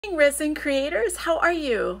Resin creators, how are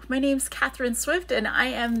you? My name's Catherine Swift and I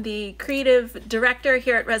am the creative director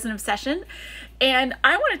here at Resin Obsession, and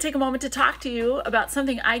I want to take a moment to talk to you about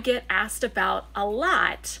something I get asked about a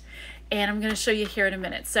lot, and I'm going to show you here in a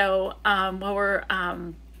minute. So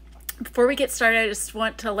before we get started, I just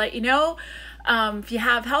want to let you know if you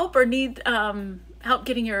have help or need help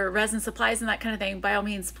getting your resin supplies and that kind of thing, by all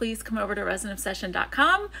means, please come over to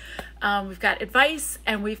resinobsession.com. We've got advice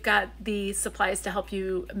and we've got the supplies to help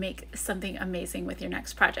you make something amazing with your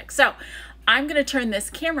next project. So I'm going to turn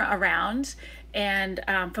this camera around and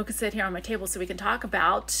focus it here on my table so we can talk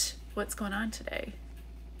about what's going on today.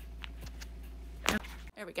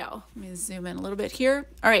 There we go. Let me zoom in a little bit here.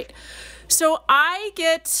 All right. So I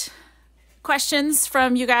get questions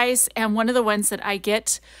from you guys, and one of the ones that I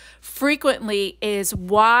get frequently is,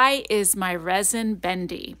 why is my resin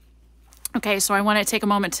bendy? Okay, so I want to take a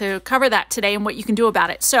moment to cover that today and what you can do about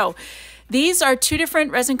it. So these are two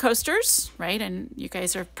different resin coasters, right? And you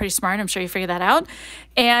guys are pretty smart. I'm sure you figured that out.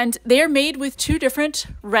 And they are made with two different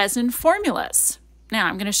resin formulas. Now,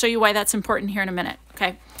 I'm going to show you why that's important here in a minute,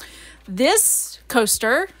 okay? This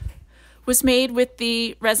coaster was made with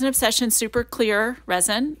the Resin Obsession Super Clear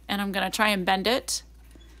resin, and I'm going to try and bend it,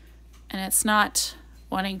 and it's not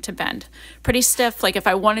wanting to bend. Pretty stiff. Like if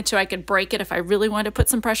I wanted to, I could break it if I really wanted to put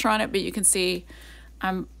some pressure on it, but you can see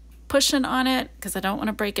I'm pushing on it because I don't want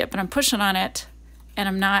to break it, but I'm pushing on it and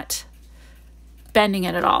I'm not bending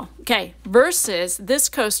it at all. Okay, versus this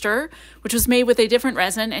coaster, which was made with a different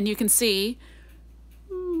resin, and you can see,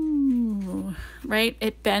 right,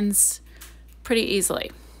 it bends pretty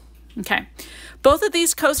easily. Okay, both of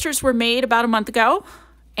these coasters were made about a month ago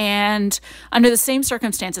and under the same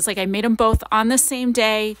circumstances. Like I made them both on the same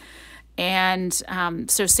day, and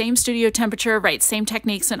so same studio temperature, right, same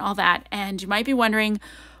techniques and all that. And you might be wondering,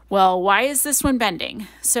 well, why is this one bending?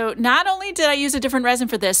 So not only did I use a different resin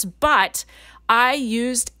for this, but I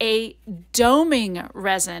used a doming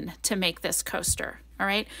resin to make this coaster. All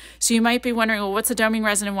right, so you might be wondering, well, what's a doming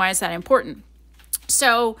resin and why is that important?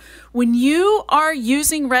 So when you are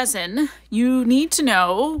using resin, you need to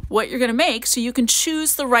know what you're going to make so you can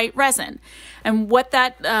choose the right resin. And what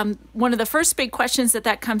that, one of the first big questions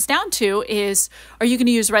that comes down to is, are you going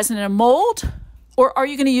to use resin in a mold, or are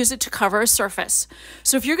you going to use it to cover a surface?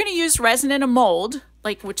 So if you're going to use resin in a mold,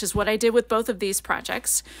 which is what I did with both of these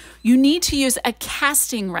projects, you need to use a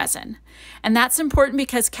casting resin. And that's important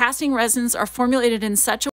because casting resins are formulated in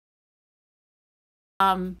such a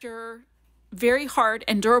way very hard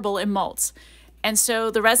and durable in molds. And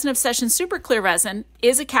so the Resin Obsession Super Clear resin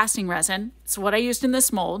is a casting resin. It's what I used in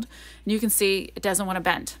this mold. And you can see it doesn't want to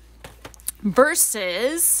bend.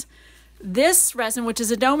 Versus this resin, which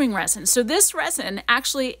is a doming resin. So this resin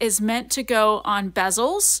actually is meant to go on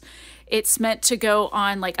bezels. It's meant to go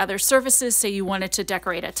on like other surfaces. Say you wanted to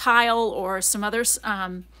decorate a tile or some other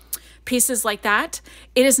pieces like that.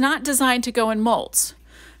 It is not designed to go in molds.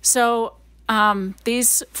 So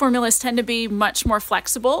these formulas tend to be much more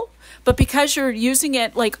flexible, but because you're using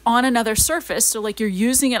it like on another surface, so like you're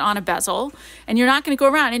using it on a bezel, and you're not going to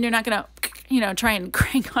go around and you're not going to, try and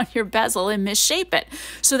crank on your bezel and misshape it.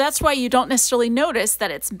 So that's why you don't necessarily notice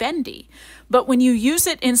that it's bendy. But when you use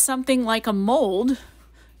it in something like a mold,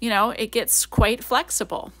 it gets quite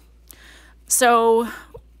flexible. So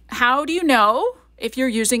how do you know if you're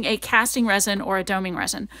using a casting resin or a doming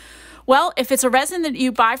resin? Well, if it's a resin that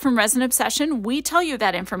you buy from Resin Obsession, we tell you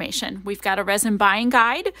that information. We've got a resin buying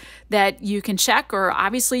guide that you can check, or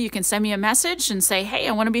obviously you can send me a message and say, hey,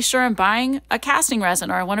 I want to be sure I'm buying a casting resin,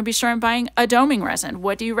 or I want to be sure I'm buying a doming resin.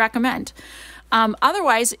 What do you recommend?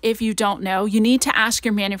 Otherwise, if you don't know, you need to ask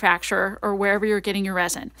your manufacturer or wherever you're getting your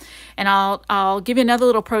resin. And I'll give you another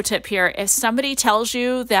little pro tip here. If somebody tells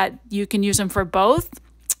you that you can use them for both,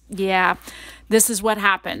 yeah, this is what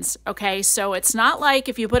happens, okay? So it's not like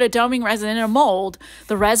if you put a doming resin in a mold,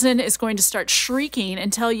 the resin is going to start shrieking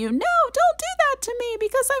and tell you, no, don't do that to me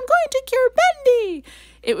because I'm going to cure bendy.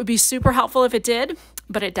 It would be super helpful if it did,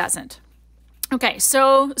 but it doesn't. Okay,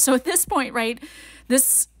 so at this point, right,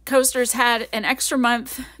 this coaster's had an extra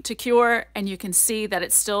month to cure, and you can see that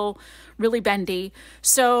it's still really bendy.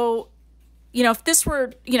 So, if this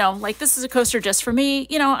were, like this is a coaster just for me,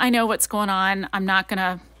 I know what's going on. I'm not going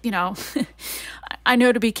to, I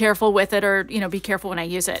know to be careful with it, or, be careful when I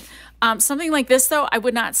use it. Something like this, though, I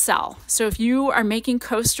would not sell. So if you are making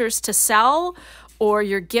coasters to sell or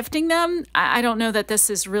you're gifting them, I don't know that this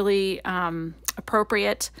is really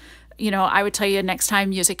appropriate. I would tell you next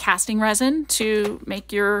time use a casting resin to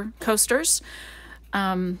make your coasters.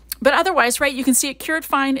 But otherwise, right, you can see it cured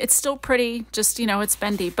fine. It's still pretty, just, it's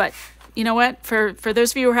bendy. But you know what? For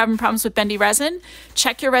those of you who are having problems with bendy resin,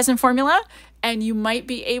 check your resin formula and you might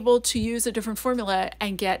be able to use a different formula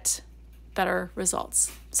and get better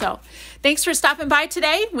results. So thanks for stopping by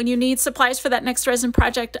today. When you need supplies for that next resin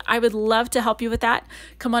project, I would love to help you with that.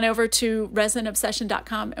 Come on over to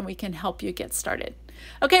resinobsession.com and we can help you get started.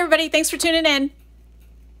 Okay, everybody, thanks for tuning in.